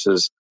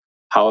resources.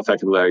 How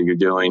effectively are you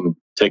doing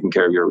taking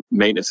care of your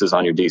maintenances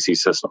on your DC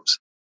systems?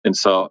 And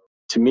so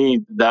to me,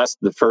 that's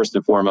the first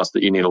and foremost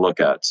that you need to look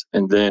at.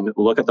 And then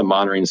look at the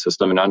monitoring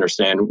system and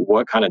understand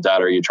what kind of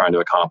data are you trying to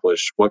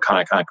accomplish? What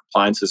kind of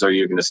compliances are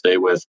you going to stay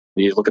with?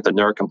 You look at the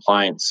NERC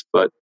compliance,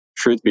 but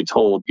truth be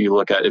told, you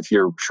look at if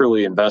you're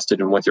truly invested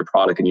in with your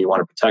product and you want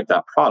to protect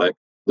that product,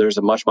 there's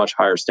a much, much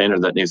higher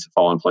standard that needs to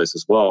fall in place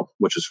as well,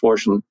 which is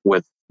fortunate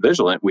with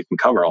Vigilant, we can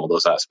cover all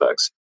those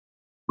aspects.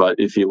 But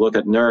if you look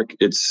at NERC,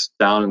 it's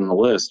down in the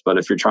list. But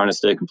if you're trying to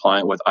stay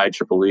compliant with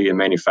IEEE and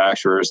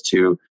manufacturers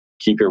to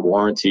keep your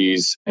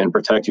warranties and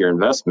protect your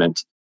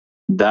investment,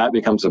 that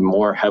becomes a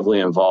more heavily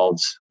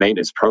involved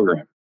maintenance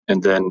program.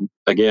 And then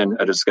again,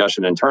 a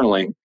discussion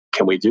internally,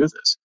 can we do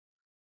this?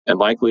 And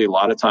likely a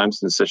lot of times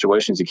in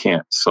situations you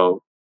can't.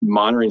 So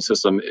monitoring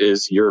system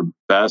is your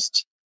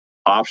best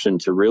option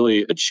to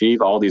really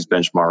achieve all these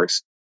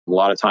benchmarks. A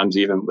lot of times,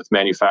 even with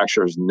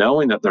manufacturers,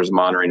 knowing that there's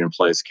monitoring in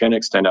place can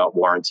extend out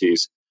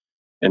warranties.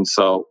 And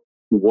so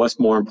what's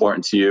more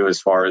important to you as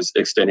far as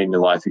extending the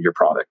life of your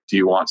product? Do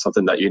you want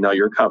something that you know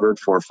you're covered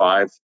for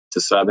 5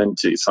 to 7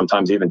 to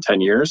sometimes even 10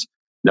 years,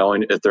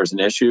 knowing if there's an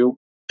issue,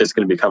 it's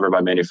going to be covered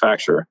by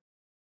manufacturer?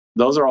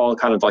 Those are all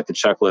kind of like the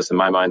checklist in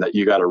my mind that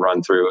you got to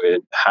run through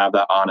and have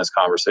that honest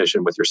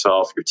conversation with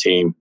yourself, your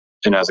team,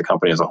 and as a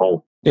company as a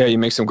whole. Yeah, you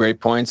make some great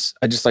points.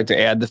 I just like to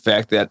add the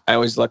fact that I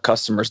always let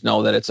customers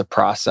know that it's a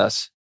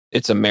process.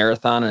 It's a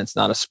marathon and it's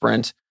not a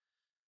sprint.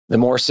 The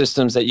more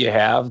systems that you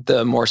have,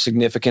 the more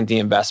significant the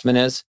investment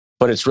is.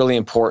 But it's really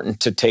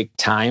important to take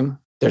time.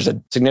 There's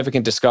a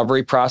significant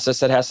discovery process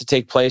that has to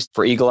take place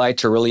for Eagle Eye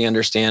to really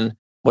understand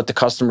what the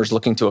customer is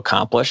looking to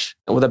accomplish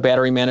with a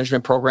battery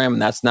management program.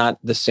 And that's not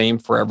the same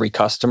for every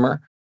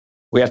customer.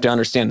 We have to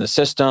understand the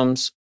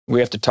systems.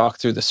 We have to talk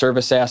through the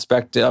service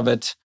aspect of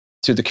it,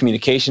 through the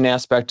communication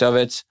aspect of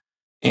it,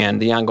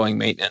 and the ongoing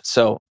maintenance.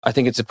 So I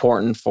think it's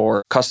important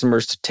for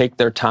customers to take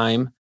their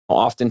time.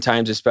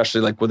 Oftentimes,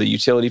 especially like with a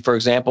utility, for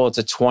example, it's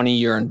a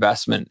 20-year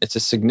investment. It's a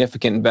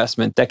significant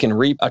investment that can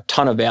reap a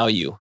ton of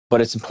value,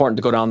 but it's important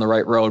to go down the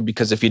right road,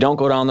 because if you don't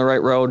go down the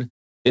right road,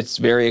 it's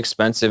very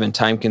expensive and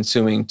time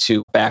consuming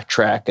to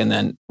backtrack and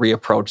then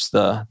reapproach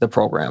the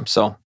program.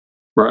 So,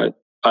 right.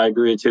 I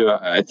agree too.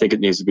 I think it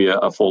needs to be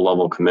a full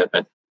level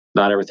commitment.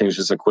 Not everything's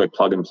just a quick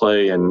plug and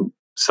play and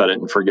set it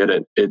and forget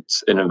it.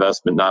 It's an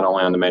investment not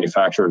only on the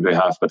manufacturer's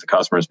behalf, but the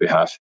customer's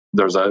behalf.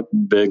 There's a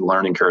big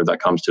learning curve that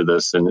comes to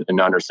this and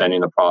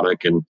understanding the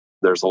product. And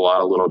there's a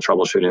lot of little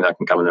troubleshooting that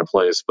can come into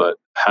place. But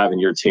having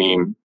your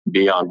team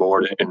be on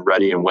board and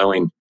ready and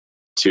willing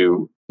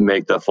to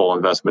make the full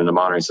investment in the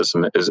monitoring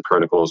system is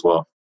critical as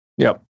well.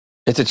 Yep.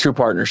 It's a true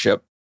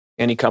partnership.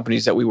 Any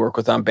companies that we work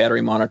with on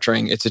battery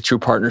monitoring, it's a true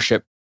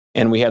partnership.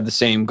 And we have the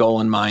same goal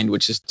in mind,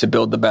 which is to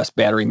build the best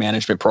battery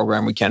management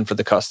program we can for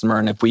the customer.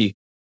 And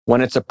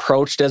when it's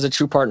approached as a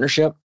true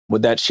partnership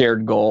with that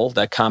shared goal,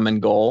 that common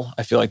goal,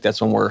 I feel like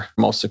that's when we're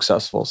most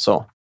successful.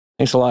 So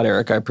thanks a lot,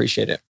 Eric. I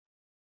appreciate it.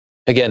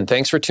 Again,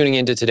 thanks for tuning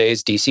into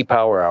today's DC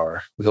Power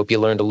Hour. We hope you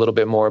learned a little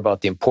bit more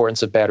about the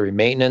importance of battery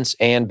maintenance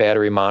and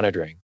battery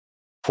monitoring.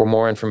 For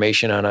more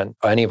information on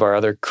any of our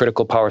other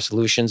critical power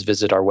solutions,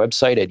 visit our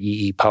website at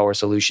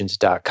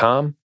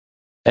eepowersolutions.com.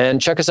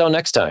 And check us out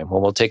next time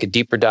when we'll take a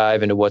deeper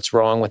dive into what's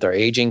wrong with our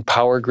aging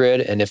power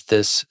grid and if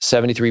this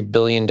 $73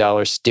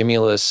 billion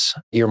stimulus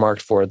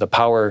earmarked for the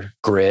power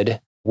grid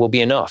will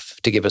be enough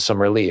to give us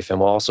some relief. And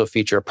we'll also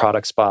feature a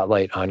product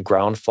spotlight on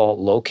ground fault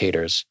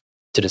locators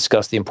to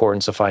discuss the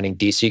importance of finding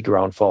DC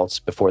ground faults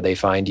before they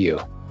find you.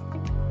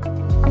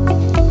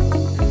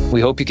 We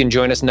hope you can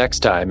join us next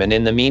time. And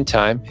in the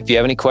meantime, if you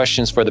have any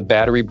questions for the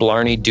Battery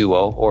Blarney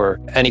duo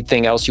or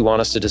anything else you want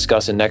us to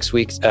discuss in next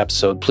week's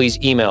episode, please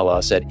email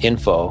us at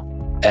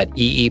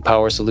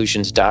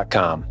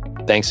info@eepowersolutions.com.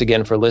 Thanks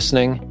again for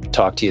listening.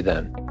 Talk to you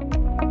then.